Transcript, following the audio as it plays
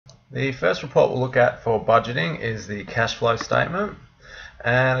The first report we'll look at for budgeting is the cash flow statement,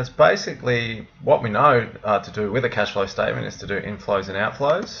 and it's basically what we know to do with a cash flow statement is to do inflows and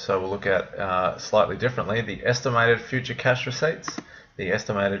outflows. So we'll look at slightly differently the estimated future cash receipts, the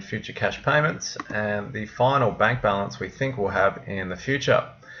estimated future cash payments, and the final bank balance we think we'll have in the future.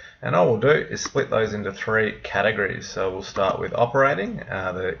 And all we'll do is split those into three categories. So we'll start with operating,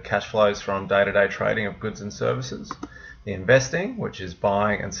 the cash flows from day-to-day trading of goods and services, the investing, which is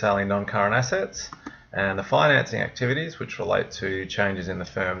buying and selling non-current assets, and the financing activities, which relate to changes in the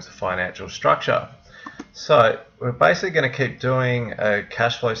firm's financial structure. So we're basically going to keep doing a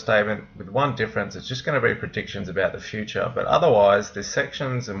cash flow statement with one difference. It's just going to be predictions about the future, but otherwise the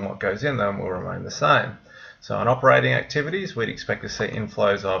sections and what goes in them will remain the same. So on operating activities, we'd expect to see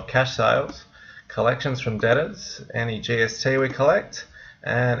inflows of cash sales, collections from debtors, any GST we collect,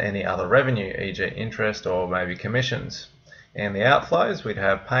 and any other revenue, e.g. interest or maybe commissions. And the outflows, we'd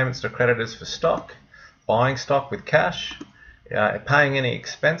have payments to creditors for stock, buying stock with cash, paying any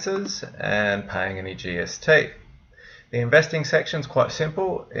expenses, and paying any GST. The investing section is quite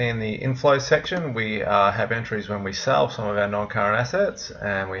simple. In the inflow section, we have entries when we sell some of our non-current assets,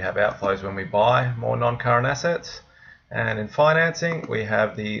 and we have outflows when we buy more non-current assets. And in financing, we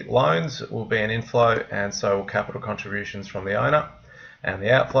have the loans will be an inflow, and so will capital contributions from the owner. And the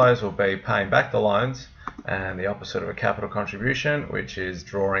outflows will be paying back the loans, and the opposite of a capital contribution, which is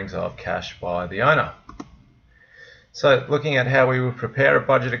drawings of cash by the owner. So looking at how we would prepare a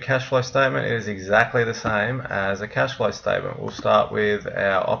budgeted cash flow statement, it is exactly the same as a cash flow statement. We'll start with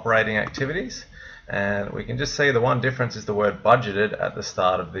our operating activities, and we can just see the one difference is the word budgeted at the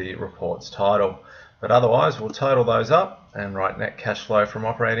start of the report's title. But otherwise, we'll total those up and write net cash flow from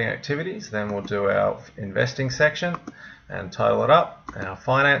operating activities. Then we'll do our investing section and total it up, our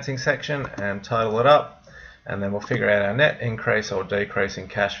financing section and total it up, and then we'll figure out our net increase or decrease in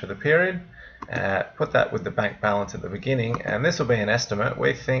cash for the period. Put that with the bank balance at the beginning, and this will be an estimate.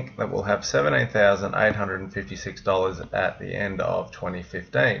 We think that we'll have $17,856 at the end of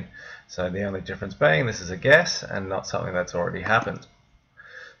 2015. So the only difference being this is a guess and not something that's already happened.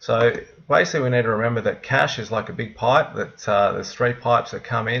 So basically we need to remember that cash is like a big pipe, that there's three pipes that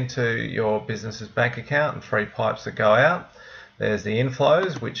come into your business's bank account and three pipes that go out. There's the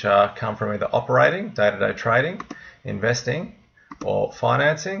inflows, which come from either operating, day-to-day trading, investing, or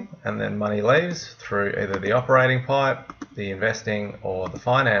financing, and then money leaves through either the operating pipe, the investing, or the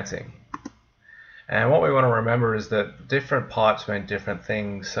financing. And what we want to remember is that different pipes mean different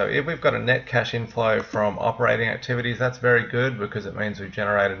things. So if we've got a net cash inflow from operating activities, that's very good because it means we've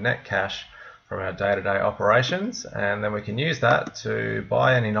generated net cash from our day-to-day operations, and then we can use that to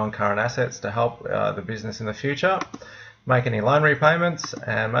buy any non-current assets to help the business in the future, make any loan repayments,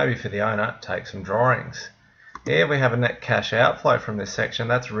 and maybe for the owner, take some drawings. Here we have a net cash outflow from this section.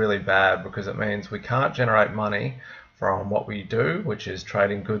 That's really bad because it means we can't generate money from what we do, which is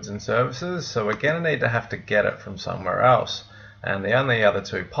trading goods and services, so we're going to need to have to get it from somewhere else. And the only other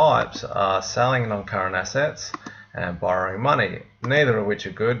two pipes are selling non-current assets and borrowing money, neither of which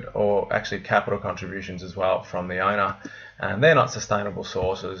are good, or actually capital contributions as well from the owner, and they're not sustainable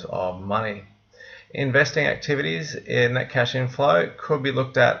sources of money. Investing activities in net cash inflow could be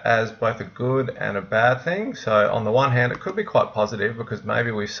looked at as both a good and a bad thing. So on the one hand, it could be quite positive because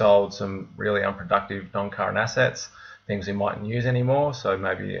maybe we've sold some really unproductive non-current assets, things we mightn't use anymore, so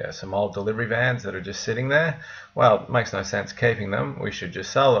maybe some old delivery vans that are just sitting there. Well, it makes no sense keeping them, we should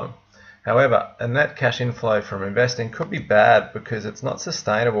just sell them. However, a net cash inflow from investing could be bad because it's not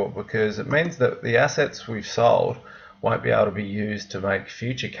sustainable, because it means that the assets we've sold won't be able to be used to make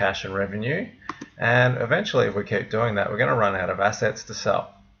future cash and revenue, and eventually if we keep doing that we're going to run out of assets to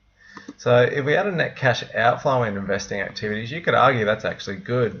sell. So if we had a net cash outflow in investing activities, you could argue that's actually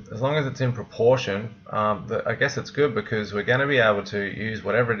good. As long as it's in proportion, I guess it's good because we're going to be able to use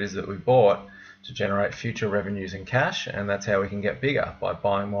whatever it is that we bought to generate future revenues in cash, and that's how we can get bigger, by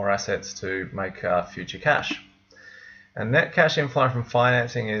buying more assets to make future cash. And net cash inflow from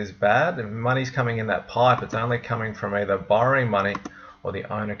financing is bad. If money's coming in that pipe, it's only coming from either borrowing money or the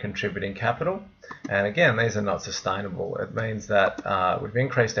owner contributing capital. And again, these are not sustainable. It means that we've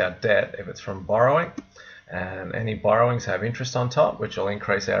increased our debt if it's from borrowing, and any borrowings have interest on top, which will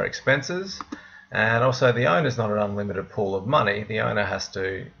increase our expenses. And also the owner's not an unlimited pool of money. The owner has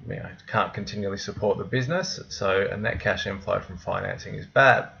to, can't continually support the business, so a net cash inflow from financing is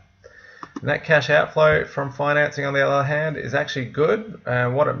bad. Net cash outflow from financing, on the other hand, is actually good,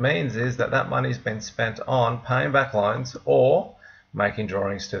 and what it means is that that money's been spent on paying back loans or making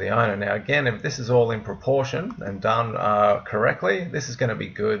drawings to the owner. Now again, if this is all in proportion and done correctly, this is going to be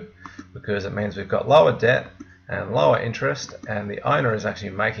good because it means we've got lower debt and lower interest, and the owner is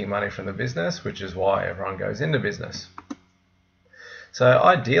actually making money from the business, which is why everyone goes into business. So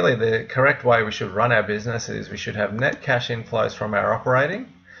ideally, the correct way we should run our business is we should have net cash inflows from our operating,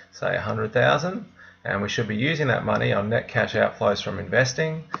 say 100,000, and we should be using that money on net cash outflows from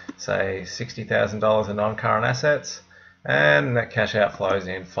investing, say $60,000 in non-current assets, and net cash outflows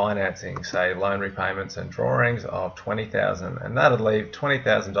in financing, say loan repayments and drawings of $20,000, and that'll leave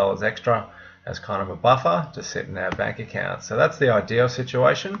 $20,000 extra as kind of a buffer to sit in our bank account. So that's the ideal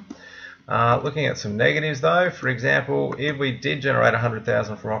situation. Looking at some negatives though, for example, if we did generate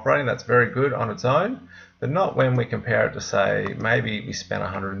 100,000 from operating, that's very good on its own, but not when we compare it to, say, maybe we spent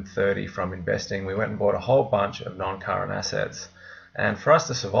 130 from investing. We went and bought a whole bunch of non-current assets. And for us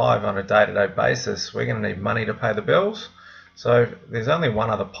to survive on a day-to-day basis, we're going to need money to pay the bills. So there's only one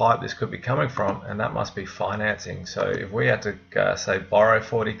other pipe this could be coming from, and that must be financing. So if we had to, say, borrow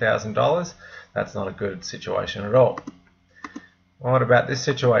 $40,000, that's not a good situation at all. What about this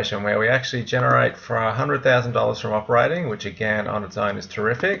situation where we actually generate for $100,000 from operating, which again on its own is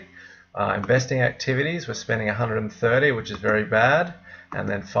terrific. Investing activities, we're spending $130,000, which is very bad. And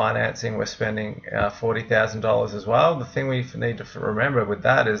then financing, we're spending $40,000 as well. The thing we need to remember with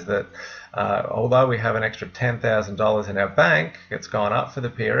that is that although we have an extra $10,000 in our bank, it's gone up for the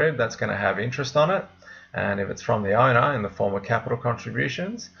period, that's going to have interest on it. And if it's from the owner in the form of capital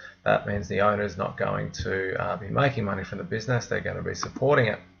contributions, that means the owner is not going to be making money from the business, they're going to be supporting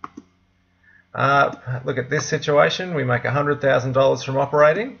it. Look at this situation, we make $100,000 from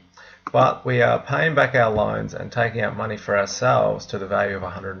operating, but we are paying back our loans and taking out money for ourselves to the value of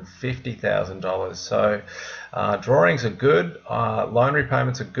 $150,000. So drawings are good, loan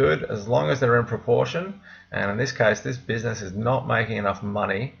repayments are good as long as they're in proportion, and in this case this business is not making enough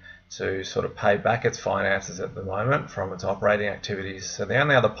money to sort of pay back its finances at the moment from its operating activities. So the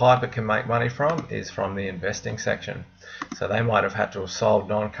only other pipe it can make money from is from the investing section. So they might have had to have sold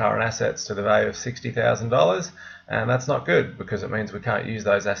non-current assets to the value of $60,000, and that's not good because it means we can't use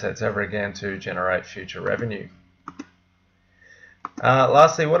those assets ever again to generate future revenue.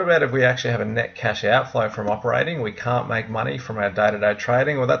 Lastly, what about if we actually have a net cash outflow from operating? We can't make money from our day-to-day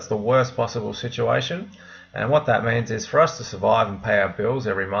trading. Well, that's the worst possible situation. And what that means is for us to survive and pay our bills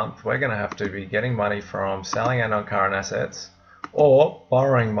every month, we're going to have to be getting money from selling our non-current assets or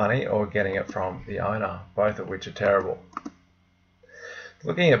borrowing money or getting it from the owner, both of which are terrible.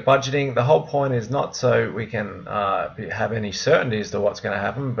 Looking at budgeting, the whole point is not so we can have any certainty as to what's going to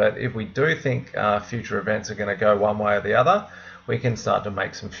happen, but if we do think future events are going to go one way or the other, we can start to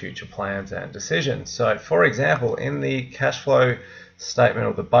make some future plans and decisions. So for example, in the cash flow statement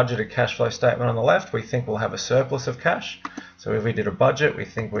or the budgeted cash flow statement on the left, we think we'll have a surplus of cash. So if we did a budget, we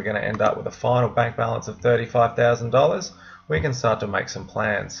think we're going to end up with a final bank balance of $35,000. We can start to make some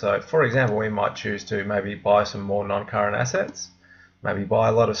plans. So for example, we might choose to maybe buy some more non-current assets, maybe buy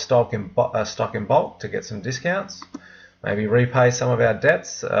a lot of stock in bulk to get some discounts, maybe repay some of our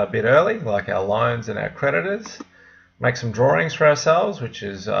debts a bit early, like our loans and our creditors, make some drawings for ourselves, which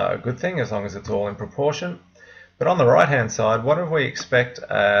is a good thing as long as it's all in proportion. But on the right hand side, what if we expect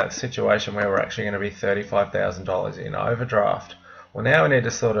a situation where we're actually going to be $35,000 in overdraft? Well, now we need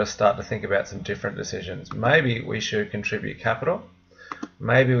to sort of start to think about some different decisions. Maybe we should contribute capital.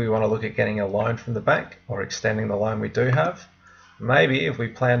 Maybe we want to look at getting a loan from the bank or extending the loan we do have. Maybe if we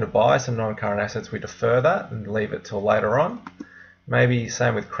plan to buy some non-current assets, we defer that and leave it till later on. Maybe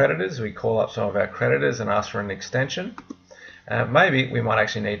same with creditors, we call up some of our creditors and ask for an extension. Maybe we might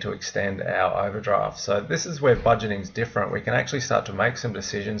actually need to extend our overdraft. So this is where budgeting is different. We can actually start to make some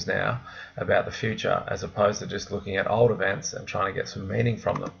decisions now about the future as opposed to just looking at old events and trying to get some meaning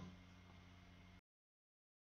from them.